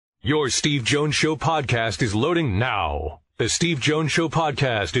Your Steve Jones Show podcast is loading now. The Steve Jones Show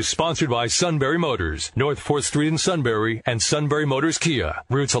podcast is sponsored by Sunbury Motors, North 4th Street in Sunbury, and Sunbury Motors Kia,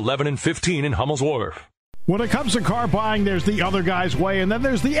 routes 11 and 15 in Hummel's Wharf. When it comes to car buying, there's the other guy's way, and then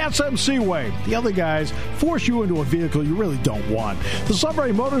there's the SMC way. The other guys force you into a vehicle you really don't want. The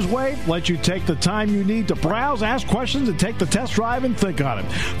Sunbury Motors way lets you take the time you need to browse, ask questions, and take the test drive and think on it.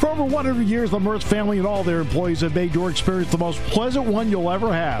 For over 100 years, the Mertz family and all their employees have made your experience the most pleasant one you'll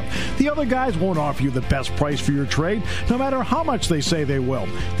ever have. The other guys won't offer you the best price for your trade, no matter how much they say they will.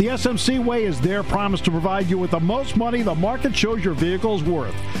 The SMC way is their promise to provide you with the most money the market shows your vehicle is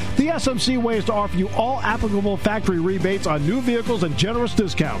worth. The SMC way is to offer you all applicable factory rebates on new vehicles and generous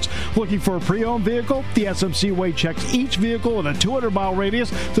discounts. Looking for a pre-owned vehicle? The SMC way checks each vehicle in a 200-mile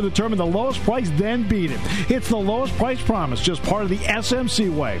radius to determine the lowest price, then beat it. It's the lowest price promise, just part of the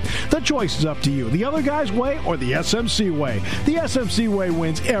SMC way. The choice is up to you, the other guy's way or the SMC way. The SMC way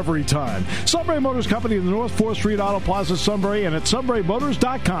wins every time. Sunbury Motors Company in the North 4th Street Auto Plaza, Sunbury, and at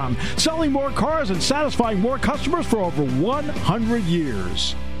sunburymotors.com. Selling more cars and satisfying more customers for over 100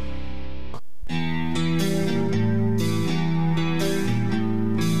 years.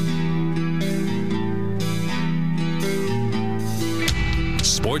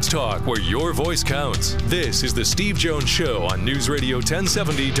 Sports talk where your voice counts. This is the Steve Jones Show on News Radio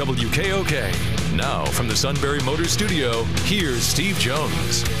 1070 WKOK. Now from the Sunbury Motors Studio, here's Steve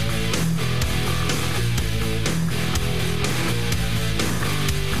Jones.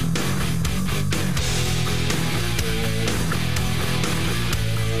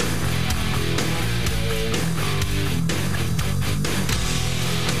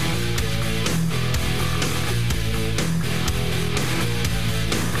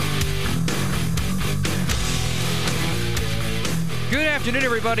 Good afternoon,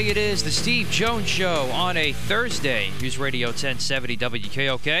 everybody. It is the Steve Jones Show on a Thursday. News Radio 1070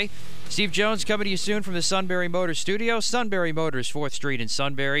 WKOK. Steve Jones coming to you soon from the Sunbury Motors Studio. Sunbury Motors, 4th Street in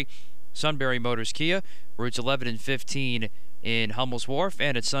Sunbury. Sunbury Motors Kia, routes 11 and 15 in Hummel's Wharf,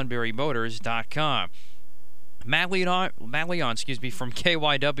 and at sunburymotors.com. Matt Leon, from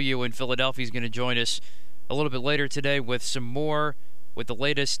KYW in Philadelphia is going to join us a little bit later today with some more, with the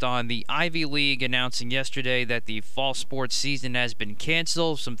latest on the Ivy League announcing yesterday that the fall sports season has been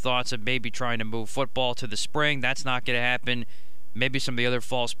canceled. Some thoughts of maybe trying to move football to the spring. That's not going to happen. Maybe some of the other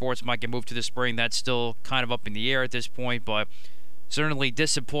fall sports might get moved to the spring. That's still kind of up in the air at this point, but certainly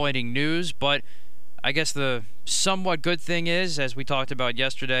disappointing news. But I guess the somewhat good thing is, as we talked about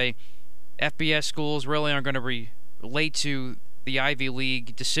yesterday, FBS schools really aren't going to relate to the Ivy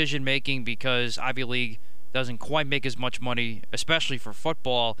League decision-making because Ivy League doesn't quite make as much money, especially for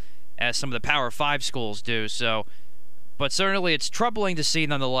football, as some of the Power 5 schools do. So, but certainly it's troubling to see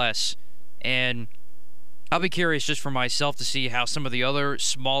nonetheless. And I'll be curious just for myself to see how some of the other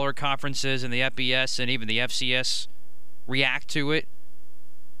smaller conferences in the FBS and even the FCS react to it.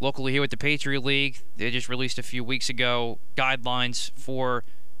 Locally here with the Patriot League, they just released a few weeks ago guidelines for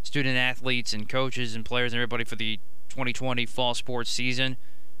student athletes and coaches and players and everybody for the 2020 fall sports season.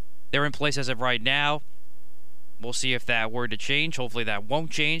 They're in place as of right now. We'll see if that were to change. Hopefully that won't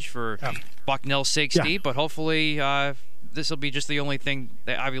change for Bucknell's sake, Steve. But hopefully this will be just the only thing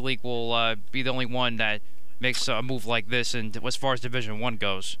that Ivy League will be the only one that makes a move like this. And as far as Division I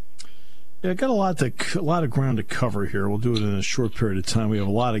goes, yeah, got a lot of ground to cover here. We'll do it in a short period of time. We have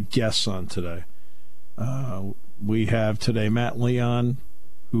a lot of guests on today. We have today Matt Leon,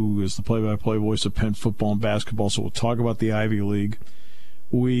 who is the play-by-play voice of Penn football and basketball. So we'll talk about the Ivy League.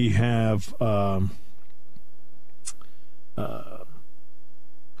 We have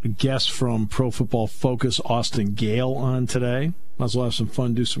a guest from Pro Football Focus, Austin Gale, on today. Might as well have some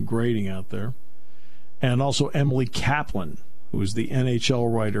fun, do some grading out there. And also Emily Kaplan, who is the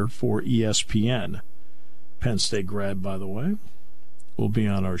NHL writer for ESPN. Penn State grad, by the way, will be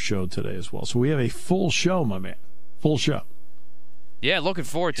on our show today as well. So we have a full show, my man. Full show. Yeah, looking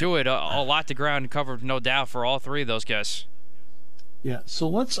forward to it. A lot to ground covered, no doubt, for all three of those guys. Yeah, so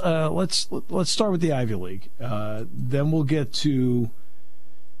let's start with the Ivy League. Then we'll get to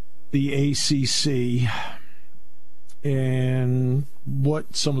the ACC and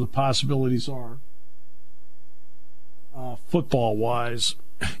what some of the possibilities are football-wise,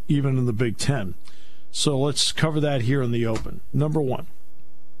 even in the Big Ten. So let's cover that here in the open. Number one,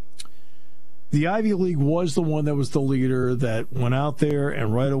 the Ivy League was the one that was the leader that went out there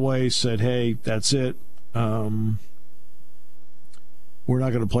and right away said, hey, that's it. We're not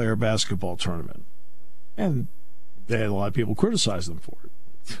going to play our basketball tournament. And they had a lot of people criticize them for it.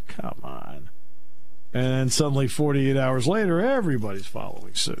 Come on. And then suddenly 48 hours later, everybody's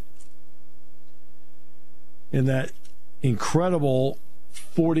following suit. In that incredible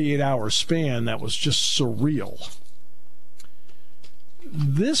 48-hour span that was just surreal.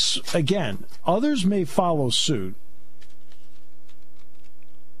 This, again, others may follow suit,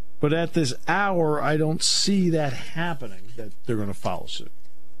 but at this hour, I don't see that happening, that they're going to follow suit.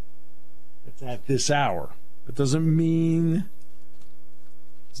 It's at this hour. It doesn't mean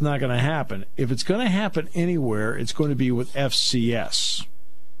it's not going to happen. If it's going to happen anywhere, it's going to be with FCS,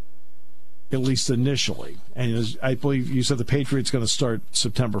 at least initially. And I believe you said the Patriots going to start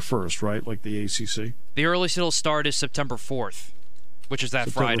September 1st, right, like the ACC? The earliest it'll start is September 4th, which is that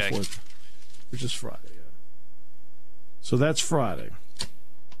September Friday. 4th, which is Friday, yeah. So that's Friday.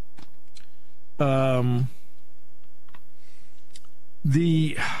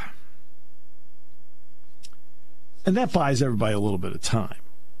 And that buys everybody a little bit of time.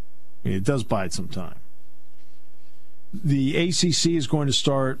 I mean, it does buy some time. The ACC is going to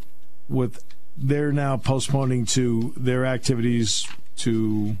start with, they're now postponing to their activities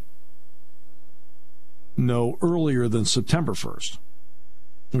to no earlier than September 1st.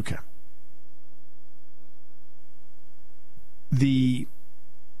 Okay. If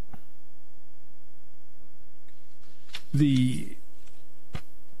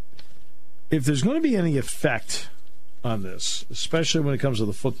there's going to be any effect on this, especially when it comes to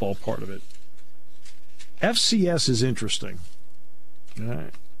the football part of it, FCS is interesting.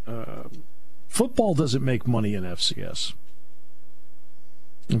 Football doesn't make money in FCS.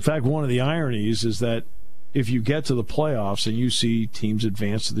 In fact, one of the ironies is that if you get to the playoffs and you see teams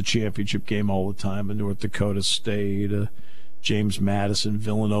advance to the championship game all the time, and North Dakota State, James Madison,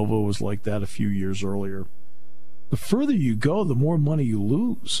 Villanova was like that a few years earlier. The further you go, the more money you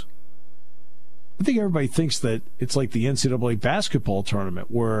lose. I think everybody thinks that it's like the NCAA basketball tournament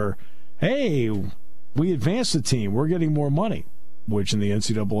where, hey, we advanced the team, we're getting more money, which in the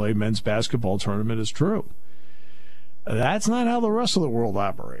NCAA men's basketball tournament is true. That's not how the rest of the world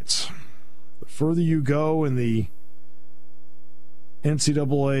operates. The further you go in the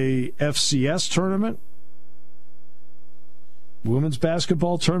NCAA FCS tournament, women's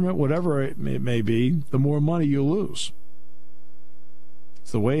basketball tournament, whatever it may be, the more money you lose.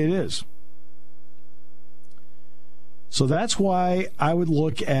 It's the way it is. So that's why I would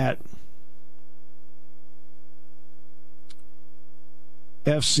look at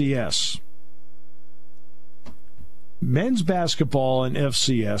FCS. Men's basketball in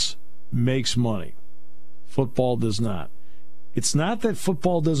FCS makes money. Football does not. It's not that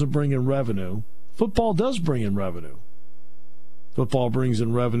football doesn't bring in revenue. Football does bring in revenue. Football brings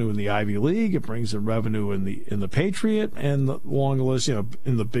in revenue in the Ivy League. It brings in revenue in the Patriot and along the list,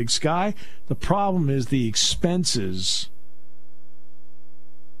 in the Big Sky. The problem is the expenses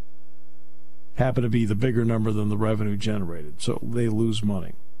happen to be the bigger number than the revenue generated, so they lose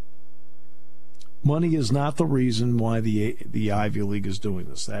money. Money is not the reason why the Ivy League is doing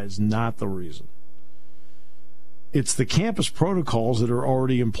this. That is not the reason. It's the campus protocols that are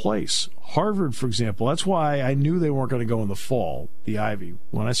already in place. Harvard, for example, that's why I knew they weren't going to go in the fall, the Ivy.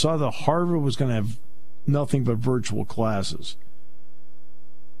 When I saw that Harvard was going to have nothing but virtual classes,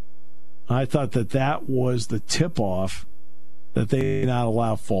 I thought that was the tip-off that they did not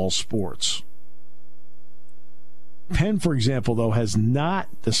allow fall sports. Penn, for example, though, has not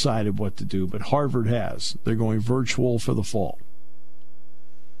decided what to do, but Harvard has. They're going virtual for the fall.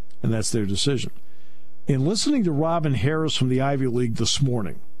 And that's their decision. In listening to Robin Harris from the Ivy League this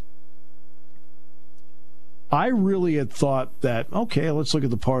morning, I really had thought that, okay, let's look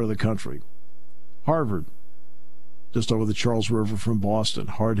at the part of the country. Harvard, just over the Charles River from Boston,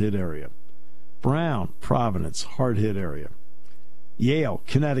 hard-hit area. Brown, Providence, hard-hit area. Yale,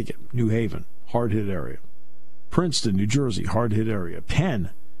 Connecticut, New Haven, hard-hit area. Princeton, New Jersey, hard-hit area. Penn,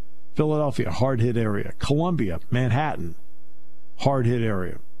 Philadelphia, hard-hit area. Columbia, Manhattan, hard-hit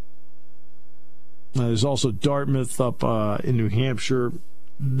area. There's also Dartmouth up in New Hampshire.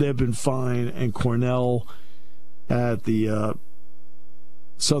 They've been fine. And Cornell at the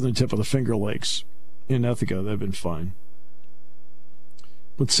southern tip of the Finger Lakes in Ithaca. They've been fine.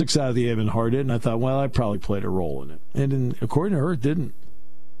 But 6 out of the 8 have been hard hit, and I thought, well, I probably played a role in it. And according to her, it didn't.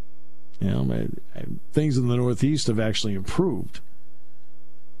 Things in the Northeast have actually improved.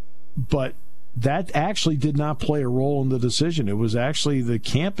 But that actually did not play a role in the decision. It was actually the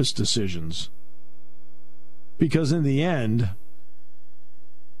campus decisions. Because in the end,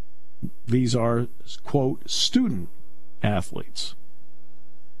 these are, quote, student athletes.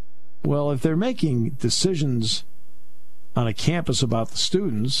 Well, if they're making decisions on a campus about the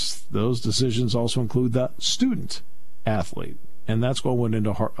students, those decisions also include the student athlete. And that's what went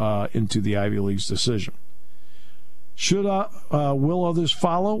into the Ivy League's decision. Will others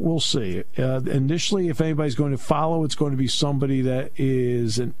follow? We'll see. Initially, if anybody's going to follow, it's going to be somebody that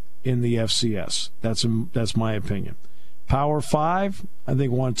is in the FCS. That's my opinion. Power 5, I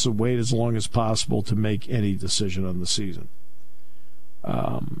think, wants to wait as long as possible to make any decision on the season.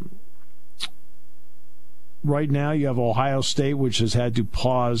 Right now, you have Ohio State, which has had to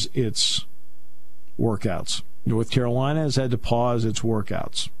pause its workouts. North Carolina has had to pause its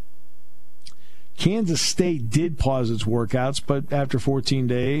workouts. Kansas State did pause its workouts, but after 14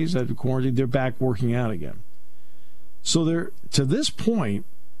 days, after quarantine, they're back working out again. So to this point,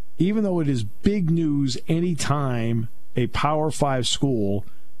 even though it is big news anytime a Power 5 school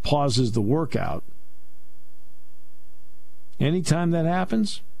pauses the workout, anytime that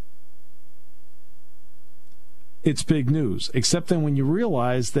happens, it's big news. Except then when you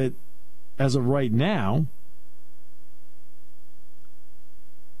realize that as of right now,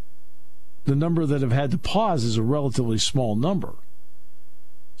 the number that have had to pause is a relatively small number.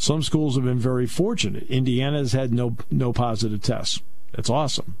 Some schools have been very fortunate. Indiana has had no positive tests. That's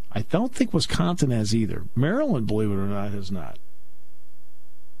awesome. I don't think Wisconsin has either. Maryland, believe it or not, has not.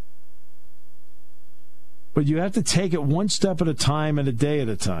 But you have to take it one step at a time and a day at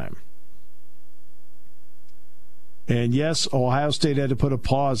a time. And yes, Ohio State had to put a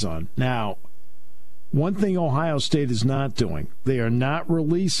pause on. Now, one thing Ohio State is not doing, they are not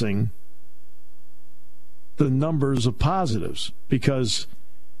releasing the numbers of positives, because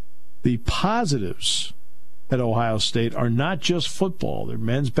the positives at Ohio State are not just football. They're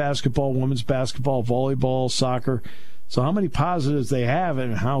men's basketball, women's basketball, volleyball, soccer. So how many positives they have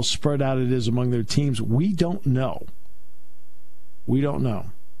and how spread out it is among their teams, we don't know. We don't know.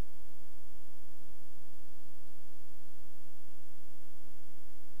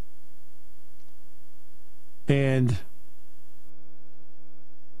 And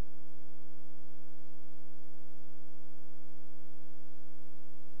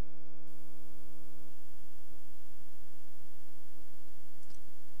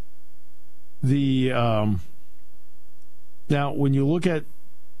now, when you look at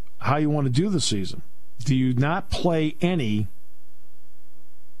how you want to do the season, do you not play any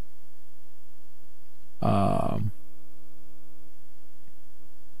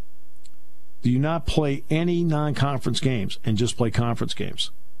non-conference games and just play conference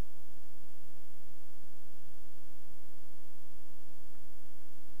games?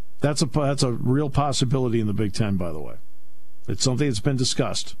 That's a real possibility in the Big Ten, by the way. It's something that's been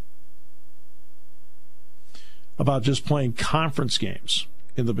discussed about just playing conference games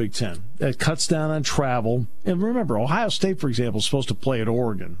in the Big Ten. That cuts down on travel. And remember, Ohio State, for example, is supposed to play at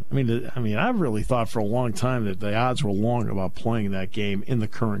Oregon. I mean, I really thought for a long time that the odds were long about playing that game in the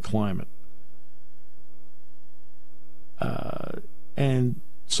current climate. And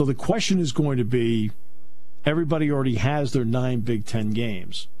so the question is going to be, everybody already has their 9 Big Ten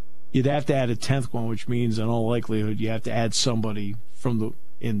games. You'd have to add a 10th one, which means in all likelihood you have to add somebody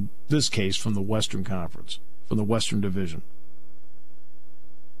in this case, from the Western Conference, from the Western Division.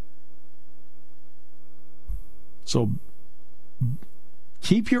 So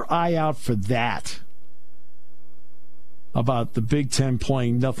keep your eye out for that, about the Big Ten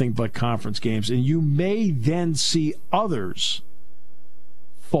playing nothing but conference games, and you may then see others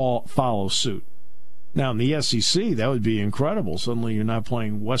follow suit. Now, in the SEC, that would be incredible. Suddenly you're not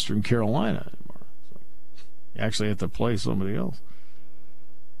playing Western Carolina anymore. You actually have to play somebody else.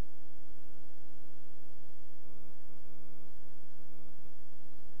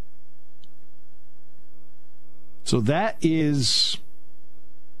 So that is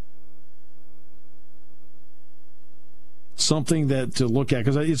something that to look at,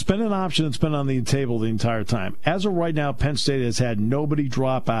 because it's been an option that's been on the table the entire time. As of right now, Penn State has had nobody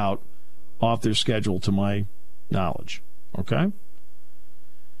drop out off their schedule, to my knowledge. Okay?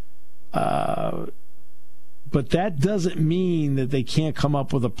 But that doesn't mean that they can't come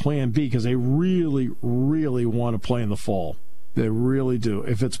up with a plan B, because they really, really want to play in the fall. They really do,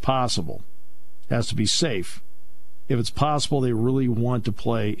 if it's possible. It has to be safe. If it's possible, they really want to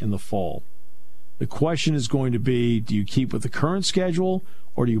play in the fall. The question is going to be, do you keep with the current schedule,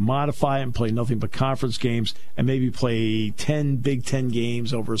 or do you modify it and play nothing but conference games and maybe play 10 Big Ten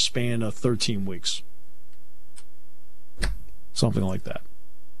games over a span of 13 weeks? Something like that.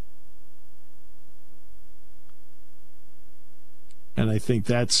 And I think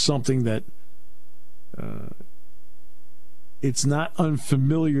that's something that it's not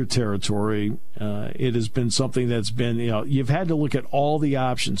unfamiliar territory. It has been something that's been, you've had to look at all the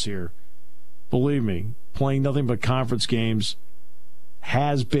options here. Believe me, playing nothing but conference games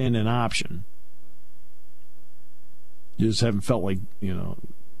has been an option. You just haven't felt like,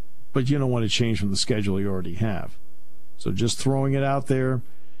 but you don't want to change from the schedule you already have. So just throwing it out there.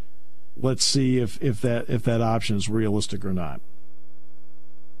 Let's see if that option is realistic or not.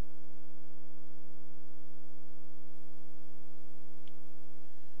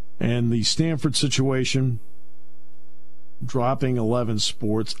 And the Stanford situation, dropping 11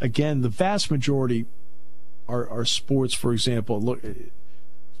 sports. Again, the vast majority are sports, for example. Look,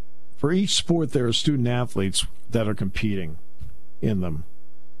 for each sport, there are student athletes that are competing in them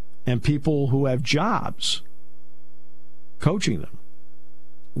and people who have jobs coaching them,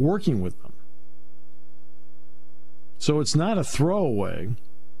 working with them. So it's not a throwaway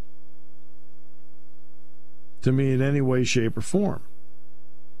to me in any way, shape, or form.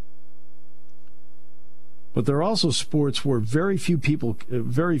 But there are also sports where very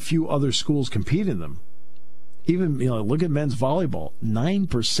few other schools compete in them. Even, look at men's volleyball.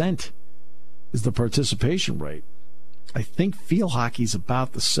 9% is the participation rate. I think field hockey's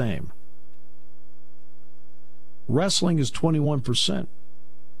about the same. Wrestling is 21%.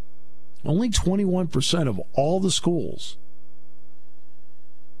 Only 21% of all the schools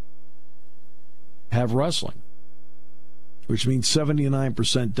have wrestling, which means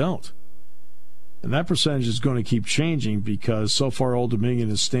 79% don't. And that percentage is going to keep changing because so far Old Dominion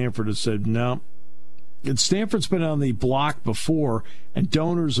and Stanford have said no. And Stanford's been on the block before, and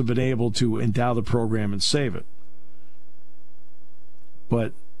donors have been able to endow the program and save it.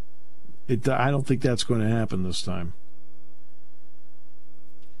 But I don't think that's going to happen this time.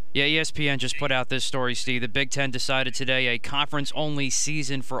 Yeah, ESPN just put out this story, Steve. The Big Ten decided today a conference-only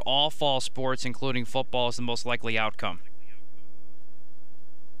season for all fall sports, including football, is the most likely outcome.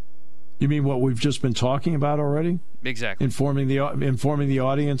 You mean what we've just been talking about already? Exactly. Informing the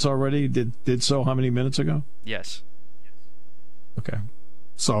audience already? Did so how many minutes ago? Yes. Okay.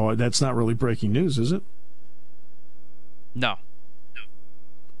 So that's not really breaking news, is it? No.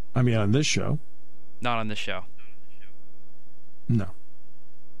 I mean, on this show. Not on this show. No.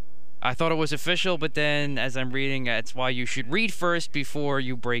 I thought it was official, but then as I'm reading, that's why you should read first before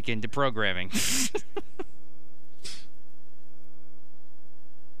you break into programming.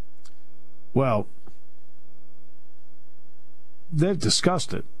 Well, they've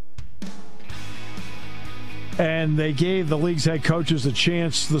discussed it. And they gave the league's head coaches a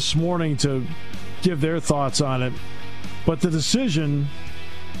chance this morning to give their thoughts on it. But the decision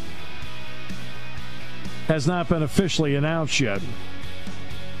has not been officially announced yet.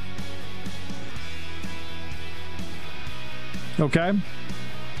 Okay?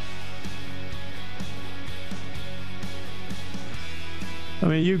 I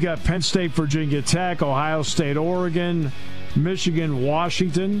mean, you've got Penn State, Virginia Tech, Ohio State, Oregon, Michigan,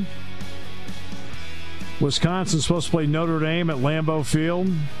 Washington. Wisconsin's supposed to play Notre Dame at Lambeau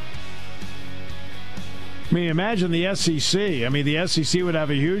Field. I mean, imagine the SEC. I mean, the SEC would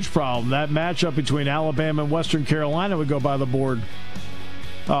have a huge problem. That matchup between Alabama and Western Carolina would go by the board.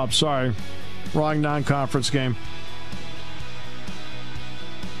 Oh, I'm sorry. Wrong non-conference game.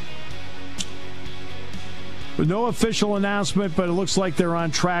 No official announcement, but it looks like they're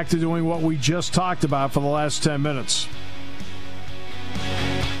on track to doing what we just talked about for the last 10 minutes.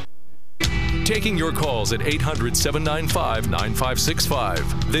 Taking your calls at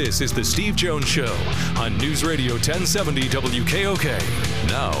 800-795-9565. This is The Steve Jones Show on News Radio 1070 WKOK.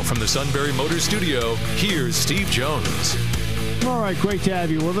 Now, from the Sunbury Motors Studio, here's Steve Jones. All right, great to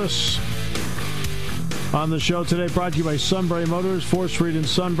have you with us. On the show today, brought to you by Sunbury Motors, 4th Street in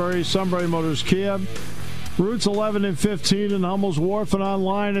Sunbury, Sunbury Motors Kia. Routes 11 and 15 in Hummel's Wharf and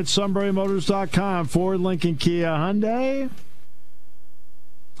online at sunburymotors.com. Ford, Lincoln, Kia, Hyundai.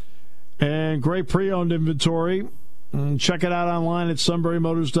 And great pre-owned inventory. And check it out online at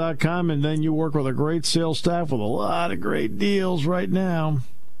sunburymotors.com. And then you work with a great sales staff with a lot of great deals right now.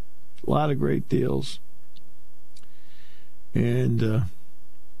 A lot of great deals. And you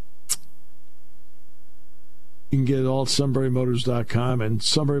can get it all at sunburymotors.com and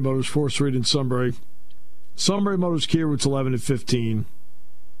Sunbury Motors, 4th Street in Sunbury. Sunbury Motors Kia, routes 11 and 15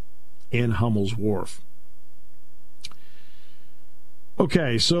 in Hummel's Wharf.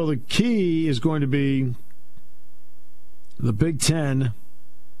 Okay, so the key is going to be the Big Ten.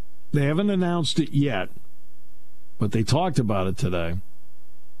 They haven't announced it yet, but they talked about it today.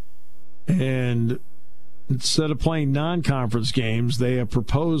 And instead of playing non-conference games, they have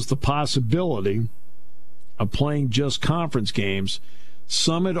proposed the possibility of playing just conference games.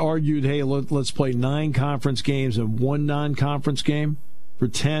 Some had argued, hey, let's play 9 conference games and 1 non-conference game for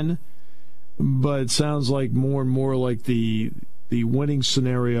 10. But it sounds like more and more like the winning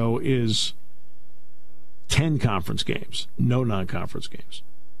scenario is 10 conference games, no non-conference games.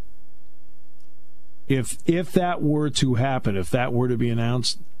 If that were to happen, if that were to be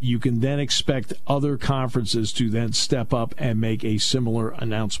announced, you can then expect other conferences to then step up and make a similar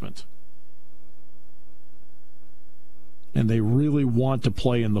announcement. And they really want to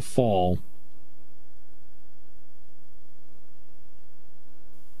play in the fall.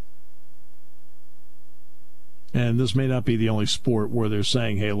 And this may not be the only sport where they're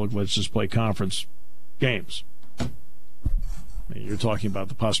saying, hey, look, let's just play conference games. I mean, you're talking about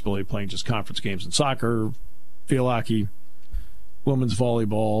the possibility of playing just conference games in soccer, field hockey, women's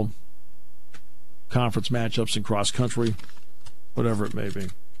volleyball, conference matchups in cross country, whatever it may be.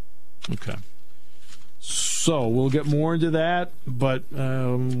 Okay. So we'll get more into that, but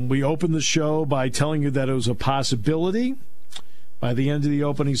we opened the show by telling you that it was a possibility. By the end of the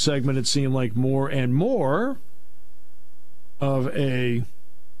opening segment, it seemed like more and more of a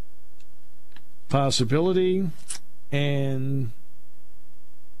possibility, and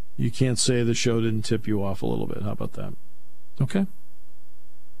you can't say the show didn't tip you off a little bit. How about that? Okay.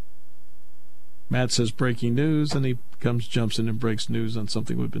 Matt says breaking news, and he jumps in and breaks news on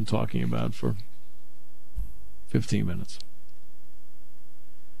something we've been talking about for 15 minutes.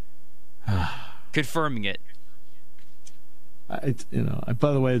 Confirming it.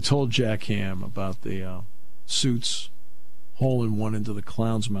 By the way, I told Jack Ham about the Suits hole-in-one into the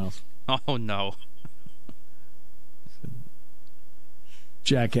clown's mouth. Oh, no.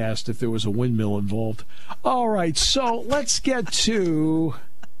 Jack asked if there was a windmill involved. All right, so let's get to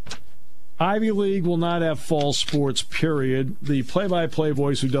Ivy League will not have fall sports, period. The play-by-play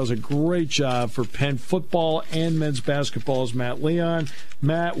voice who does a great job for Penn football and men's basketball is Matt Leon.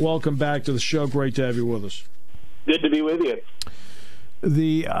 Matt, welcome back to the show. Great to have you with us. Good to be with you.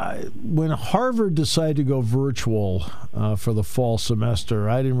 When Harvard decided to go virtual for the fall semester,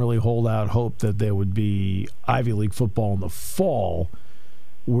 I didn't really hold out hope that there would be Ivy League football in the fall.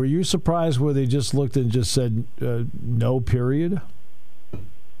 Were you surprised where they just looked and just said no, period?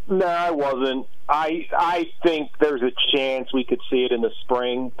 No, I wasn't. I think there's a chance we could see it in the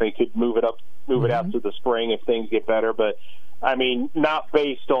spring. They could move it out to the spring if things get better. But, I mean, not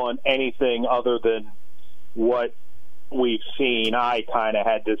based on anything other than what we've seen. I kind of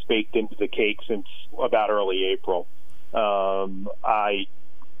had this baked into the cake since about early April. When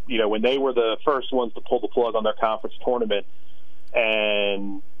they were the first ones to pull the plug on their conference tournament,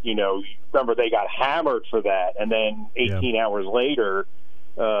 and, remember they got hammered for that, and then 18 hours later,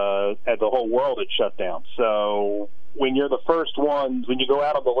 the whole world had shut down. So when you're the first ones, when you go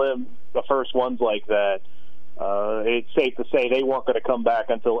out on the limb, the first ones like that, it's safe to say they weren't going to come back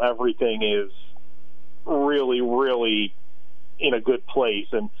until everything is really, really in a good place.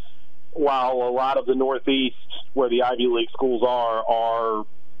 And while a lot of the Northeast, where the Ivy League schools are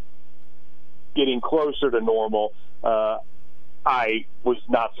getting closer to normal, I was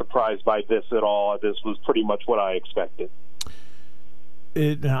not surprised by this at all. This was pretty much what I expected.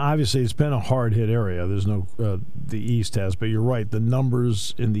 Obviously, it's been a hard-hit area. There's no the East has, but you're right. The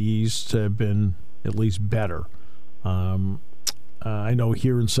numbers in the East have been at least better. I know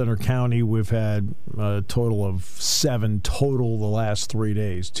here in Center County we've had a total of 7 total the last 3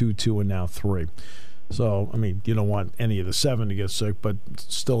 days, 2, and now 3. So, I mean, you don't want any of the 7 to get sick, but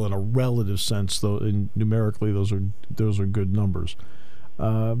still in a relative sense, though, numerically, those are good numbers.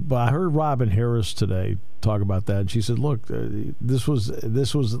 But I heard Robin Harris today talk about that, and she said, "Look, this was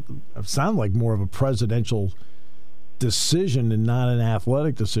sounded like more of a presidential decision and not an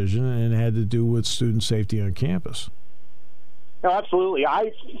athletic decision, and it had to do with student safety on campus." No, absolutely.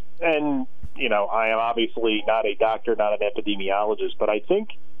 I am obviously not a doctor, not an epidemiologist, but I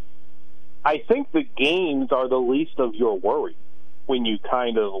think the games are the least of your worry when you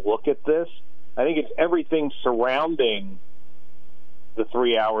kind of look at this. I think it's everything surrounding the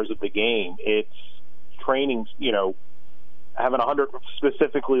 3 hours of the game. It's training, having 100,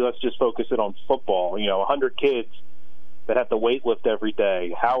 specifically, let's just focus it on football, 100 kids that have to weight lift every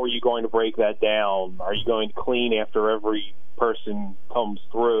day. How are you going to break that down? Are you going to clean after every person comes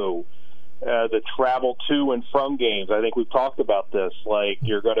through? The travel to and from games. I think we've talked about this. Like,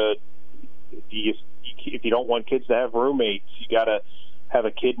 you're going to, if you don't want kids to have roommates, you got to have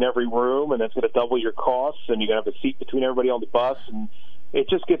a kid in every room, and that's going to double your costs, and you're going to have a seat between everybody on the bus, and it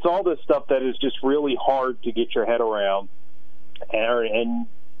just gets all this stuff that is just really hard to get your head around. And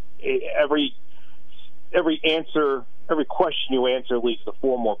every question you answer leads to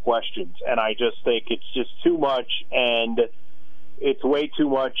 4 more questions, and I just think it's just too much, and it's way too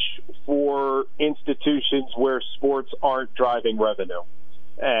much for institutions where sports aren't driving revenue.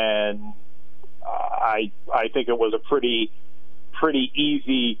 And I think it was a pretty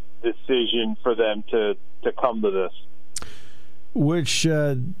easy decision for them to come to this. Which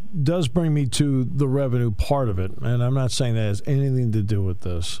does bring me to the revenue part of it. And I'm not saying that has anything to do with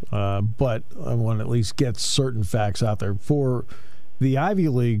this, but I want to at least get certain facts out there. For the Ivy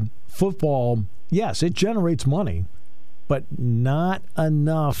League, football, yes, it generates money, but not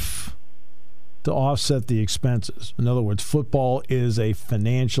enough to offset the expenses. In other words, football is a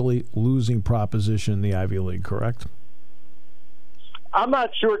financially losing proposition in the Ivy League, correct? I'm not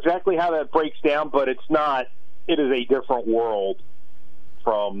sure exactly how that breaks down, but it's not. It is a different world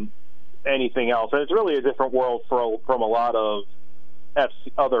from anything else. And it's really a different world from a lot of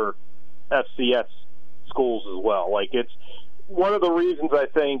other FCS schools as well. Like, it's one of the reasons I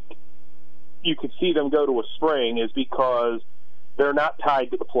think you could see them go to a spring is because they're not tied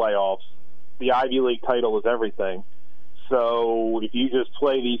to the playoffs. The Ivy League title is everything. So if you just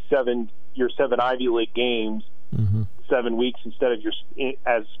play your seven Ivy League games, 7 weeks instead of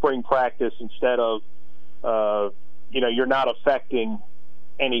as spring practice instead of you're not affecting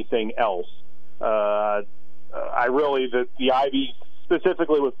anything else. The Ivy,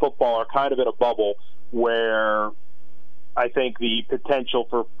 specifically with football, are kind of in a bubble where I think the potential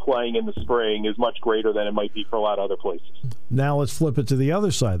for playing in the spring is much greater than it might be for a lot of other places. Now let's flip it to the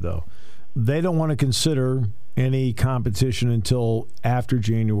other side, though. They don't want to consider any competition until after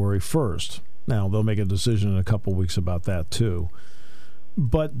January 1st. Now, they'll make a decision in a couple weeks about that, too.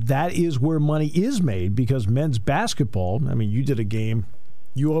 But that is where money is made because men's basketball, I mean, you did a game,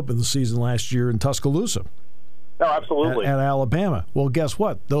 you opened the season last year in Tuscaloosa. Oh, absolutely. At Alabama. Well, guess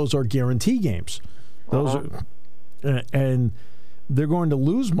what? Those are guarantee games. Those are, and they're going to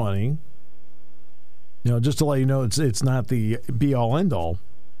lose money. Just to let you know, it's not the be-all, end-all.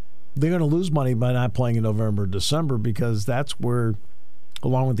 They're going to lose money by not playing in November, December because that's where,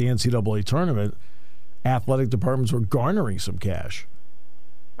 along with the NCAA tournament, athletic departments were garnering some cash.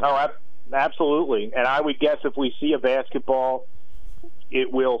 Oh, absolutely. And I would guess if we see a basketball,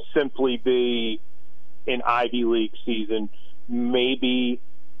 it will simply be an Ivy League season, maybe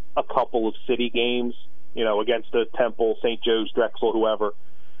a couple of city games, against a Temple, St. Joe's, Drexel, whoever.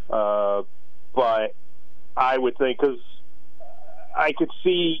 But I would think, because I could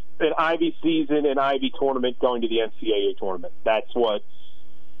see an Ivy season, an Ivy tournament going to the NCAA tournament. That's what,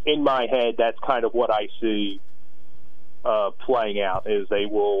 in my head, that's kind of what I see playing out, is they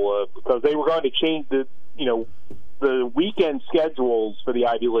will, because they were going to change the weekend schedules for the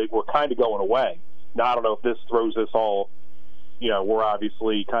Ivy League were kind of going away. Now, I don't know if this throws us all, we're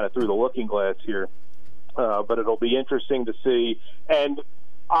obviously kind of through the looking glass here, but it'll be interesting to see. And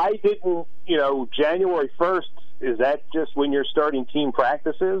I didn't, January 1st, is that just when you're starting team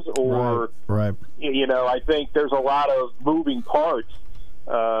practices? Or, right. I think there's a lot of moving parts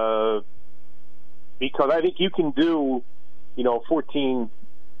because I think you can do, a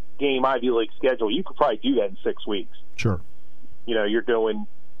 14-game Ivy League schedule. You could probably do that in 6 weeks. Sure. You're doing,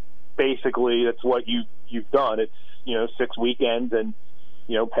 basically, that's what you've done. It's, 6 weekends, and,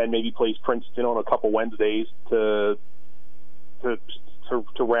 Penn maybe plays Princeton on a couple Wednesdays to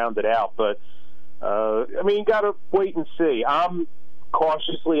round it out. But, got to wait and see. I'm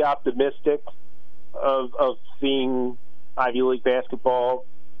cautiously optimistic of seeing Ivy League basketball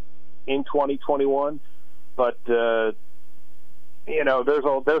in 2021, but there's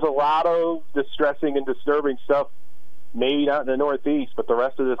a lot of distressing and disturbing stuff. Maybe not in the Northeast, but the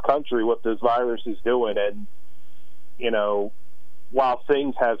rest of this country, what this virus is doing. And while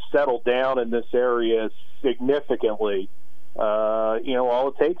things have settled down in this area significantly, all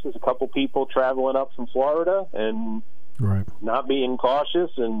it takes is a couple people traveling up from Florida and not being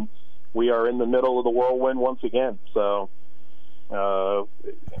cautious, and we are in the middle of the whirlwind once again. So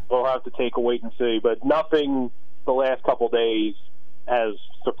we'll have to take a wait and see. But nothing the last couple days has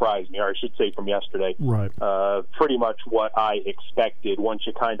surprised me, or I should say from yesterday. Right. Pretty much what I expected once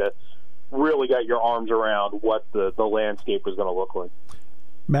you kind of really got your arms around what the landscape was going to look like.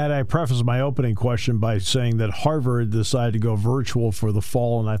 Matt, I prefaced my opening question by saying that Harvard decided to go virtual for the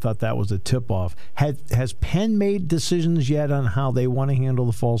fall, and I thought that was a tip-off. Has Penn made decisions yet on how they want to handle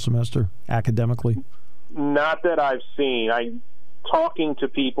the fall semester academically? Not that I've seen. Talking to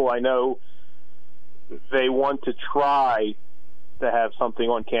people, I know they want to try to have something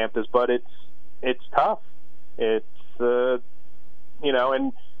on campus, but it's tough. It's and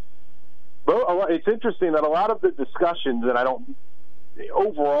it's interesting that a lot of the discussions, and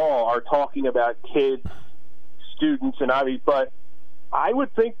overall are talking about kids, students, and Ivy, but I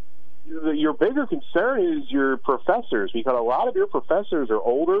would think your bigger concern is your professors, because a lot of your professors are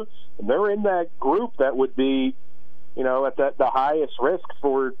older, and they're in that group that would be, at the highest risk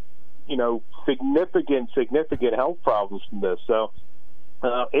for, significant health problems from this. So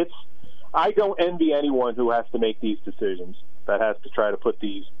I don't envy anyone who has to make these decisions. that has to try to put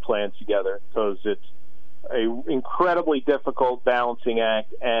these plans together, because it's an incredibly difficult balancing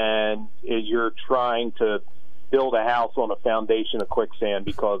act, and you're trying to build a house on a foundation of quicksand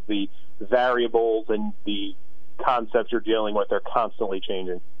because the variables and the concepts you're dealing with are constantly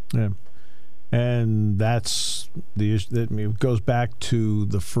changing. Yeah. And that's the issue. It goes back to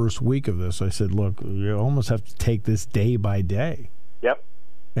the first week of this. I said, look, you almost have to take this day by day. Yep.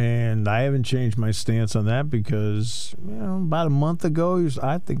 And I haven't changed my stance on that because, about a month ago,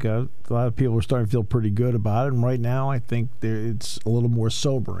 I think a lot of people were starting to feel pretty good about it. And right now, I think it's a little more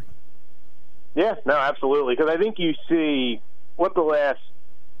sobering. Yeah, no, absolutely. Because I think you see what the last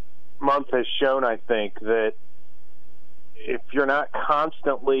month has shown, I think, that if you're not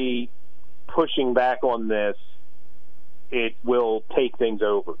constantly pushing back on this, it will take things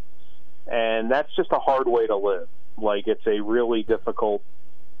over. And that's just a hard way to live. Like, it's a really difficult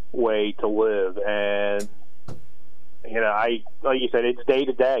way to live. And, like you said, it's day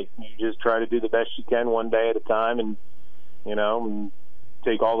to day. You just try to do the best you can one day at a time and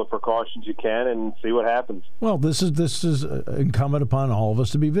take all the precautions you can and see what happens. Well, this is incumbent upon all of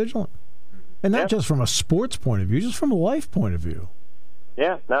us to be vigilant. And not just from a sports point of view, just from a life point of view.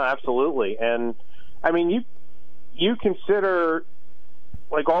 Yeah, no, absolutely. And, I mean, you consider,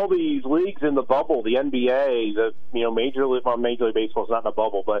 like, all these leagues in the bubble, the NBA, Major League Baseball is not in a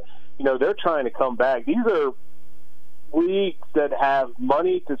bubble, but, they're trying to come back. These are leagues that have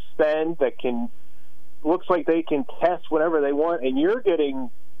money to spend that looks like they can test whatever they want, and you're getting,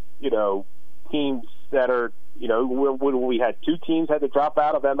 teams that are, we had 2 teams had to drop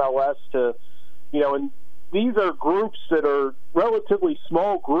out of MLS to, and these are groups that are relatively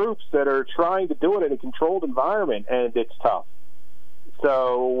small groups that are trying to do it in a controlled environment, and it's tough.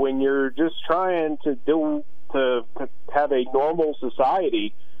 So when you're just trying to have a normal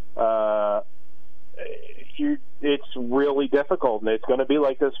society, it's really difficult, and it's going to be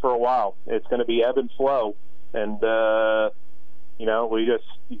like this for a while. It's going to be ebb and flow, and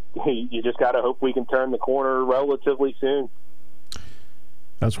you just got to hope we can turn the corner relatively soon.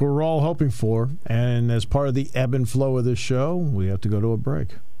 That's what we're all hoping for. And as part of the ebb and flow of this show, we have to go to a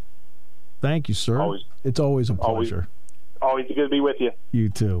break. Thank you, sir. It's always a pleasure. Always good to be with you. You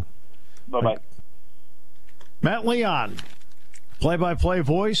too. Bye-bye. Matt Leon, play-by-play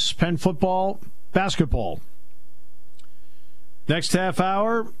voice, Penn football, basketball. Next half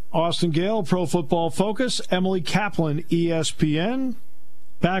hour, Austin Gale, Pro Football Focus, Emily Kaplan, ESPN.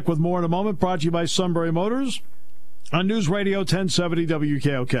 Back with more in a moment, brought to you by Sunbury Motors on News Radio 1070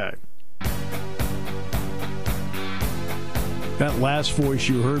 WKOK. That last voice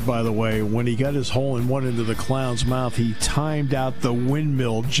you heard, by the way, when he got his hole-in-one into the clown's mouth, he timed out the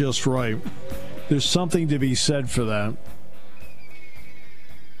windmill just right. There's something to be said for that.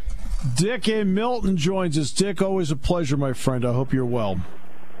 Dick in Milton joins us. Dick, always a pleasure, my friend. I hope you're well.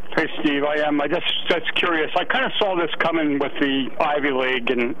 Hey, Steve, I am. Just curious. I kind of saw this coming with the Ivy League,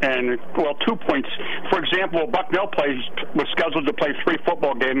 and 2 points. For example, Bucknell was scheduled to play 3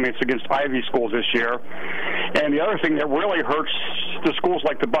 football games against Ivy schools this year. And the other thing that really hurts the schools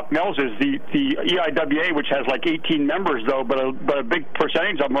like the Bucknells is the EIWA, which has like 18 members, though, but a big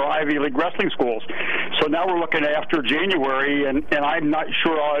percentage of them are Ivy League wrestling schools. So now we're looking after January, and I'm not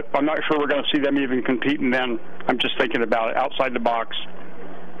sure we're going to see them even competing then. I'm just thinking about it outside the box.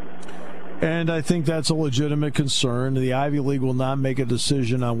 And I think that's a legitimate concern. The Ivy League will not make a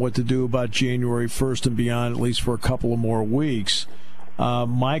decision on what to do about January 1st and beyond, at least for a couple of more weeks.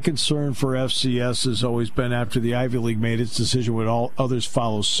 My concern for FCS has always been after the Ivy League made its decision, would all others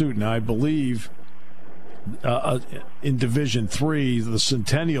follow suit. Now, I believe in Division III, the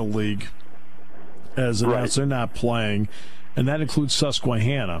Centennial League has announced they're not playing, and that includes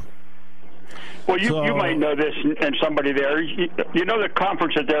Susquehanna. Well, you might know this, and somebody there. You know the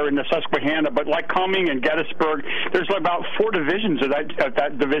conference that they're in, the Susquehanna, but like Cumming and Gettysburg, there's about 4 divisions of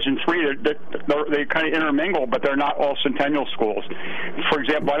that Division III that they kind of intermingle, but they're not all Centennial schools. For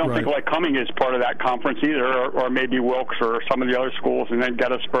example, I don't think like Cumming is part of that conference either, or maybe Wilkes or some of the other schools, and then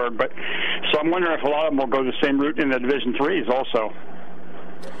Gettysburg. But so I'm wondering if a lot of them will go the same route in the Division IIIs also.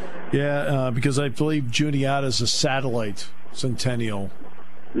 Yeah, because I believe Juniata is a satellite Centennial.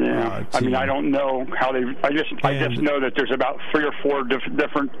 Yeah, I mean, I don't know how they. I just know that there's about 3 or 4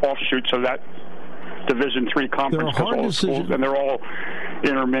 different offshoots of that Division III conference, and they're all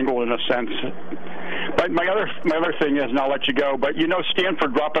intermingled in a sense. But my other thing is, and I'll let you go. But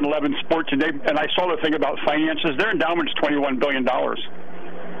Stanford dropping 11 sports, and I saw the thing about finances. Their endowment's $21 billion. I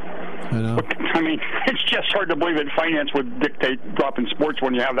know. I mean, it's just hard to believe that finance would dictate dropping sports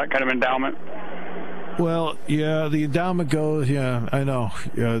when you have that kind of endowment. Well, yeah, the endowment goes. Yeah, I know.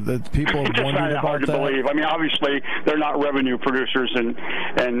 Yeah, that people have wondered about hard to that. believe. I mean, obviously, they're not revenue producers, and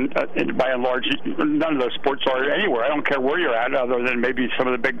by and large, none of those sports are anywhere. I don't care where you're at, other than maybe some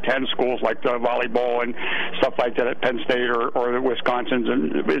of the Big Ten schools like the volleyball and stuff like that at Penn State or the Wisconsin's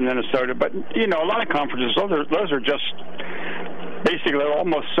and in Minnesota. But a lot of conferences, those are just basically they're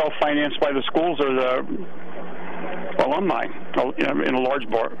almost self-financed by the schools or the alumni in a large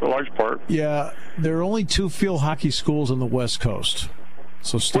part. Yeah, there are only 2 field hockey schools on the West Coast.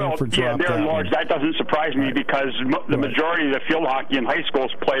 So Stanford dropped they're that large. one. That doesn't surprise me because the majority of the field hockey in high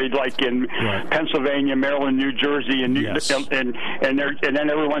schools played like in Pennsylvania, Maryland, New Jersey, and and then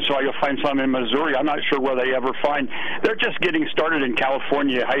every once in a while you'll find some in Missouri. I'm not sure where they ever find. They're just getting started in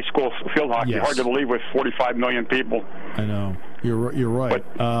California high school field hockey. Hard to believe with 45 million people. I know. You're right.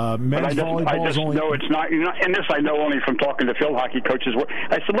 Men's volleyball I just know it's not. And this I know only from talking to field hockey coaches.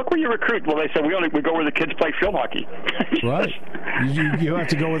 I said, "Look where you recruit." Well, they said, "We go where the kids play field hockey." Right. You have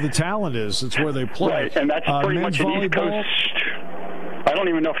to go where the talent is. It's where they play. Right, and that's pretty much an East Coast. I don't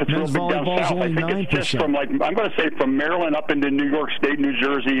even know if it's real big down south. I think 9%. It's just from I'm going to say from Maryland up into New York State, New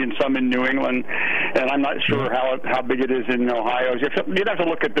Jersey, and some in New England. And I'm not sure how big it is in Ohio. You'd have to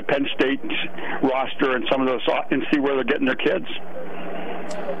look at the Penn State roster and some of those and see where they're getting their kids.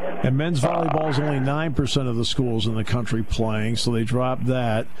 And men's volleyball is only 9% of the schools in the country playing, so they dropped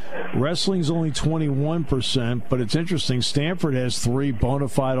that. Wrestling's only 21%, but it's interesting. Stanford has 3 bona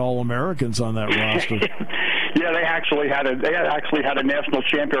fide All-Americans on that roster. Yeah, they actually had a national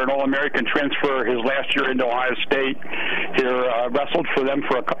champion, an All-American transfer his last year into Ohio State. Here wrestled for them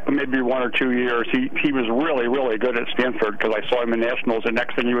for maybe 1 or 2 years. He was really, really good at Stanford because I saw him in nationals. The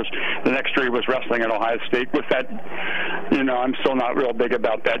next year he was wrestling at Ohio State. With that, I'm still not real big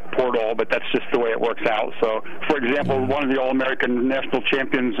about that portal, but that's just the way it works out. So, for example, one of the All-American national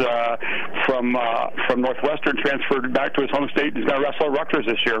champions from Northwestern transferred back to his home state. He's going to wrestle at Rutgers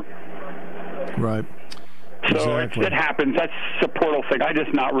this year. Right. So exactly. it happens. That's a portal thing. I'm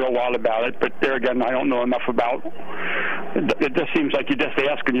just not real wild about it. But there again, I don't know enough about. It just seems like you just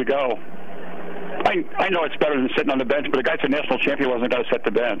ask and you go. I know it's better than sitting on the bench, but a guy that's a national champion wasn't going to set the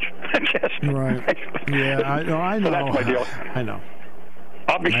bench. Right. Yeah, I know. So that's my deal. I know.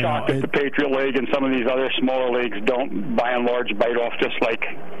 I'll be shocked if the Patriot League and some of these other smaller leagues don't, by and large, bite off just like.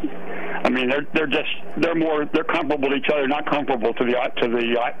 I mean, they're comparable to each other, not comparable to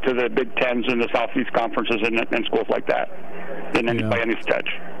the Big Tens and the Southeast conferences and schools like that, by any stretch.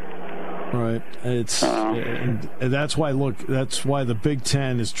 Right. It's and that's why. Look, that's why the Big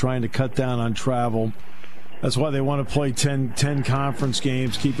Ten is trying to cut down on travel. That's why they want to play 10 conference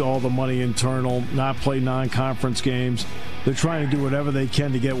games, keep all the money internal, not play non-conference games. They're trying to do whatever they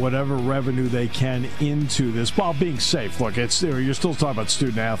can to get whatever revenue they can into this while being safe. Look, you're still talking about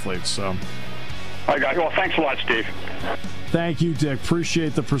student athletes. So. I got you. Well, thanks a lot, Steve. Thank you, Dick.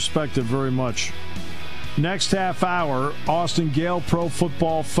 Appreciate the perspective very much. Next half hour, Austin Gale Pro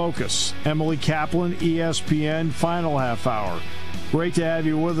Football Focus. Emily Kaplan, ESPN, final half hour. Great to have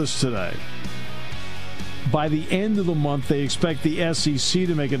you with us today. By the end of the month, they expect the SEC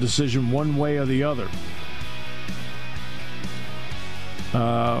to make a decision one way or the other.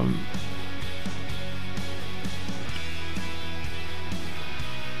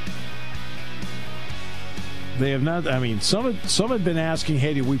 They have not. I mean, some have been asking,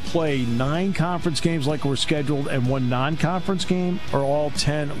 hey, do we play 9 conference games like we're scheduled and 1 non-conference game, or all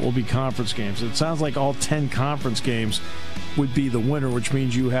 10 will be conference games? It sounds like all 10 conference games would be the winner, which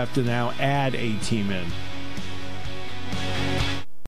means you have to now add a team in.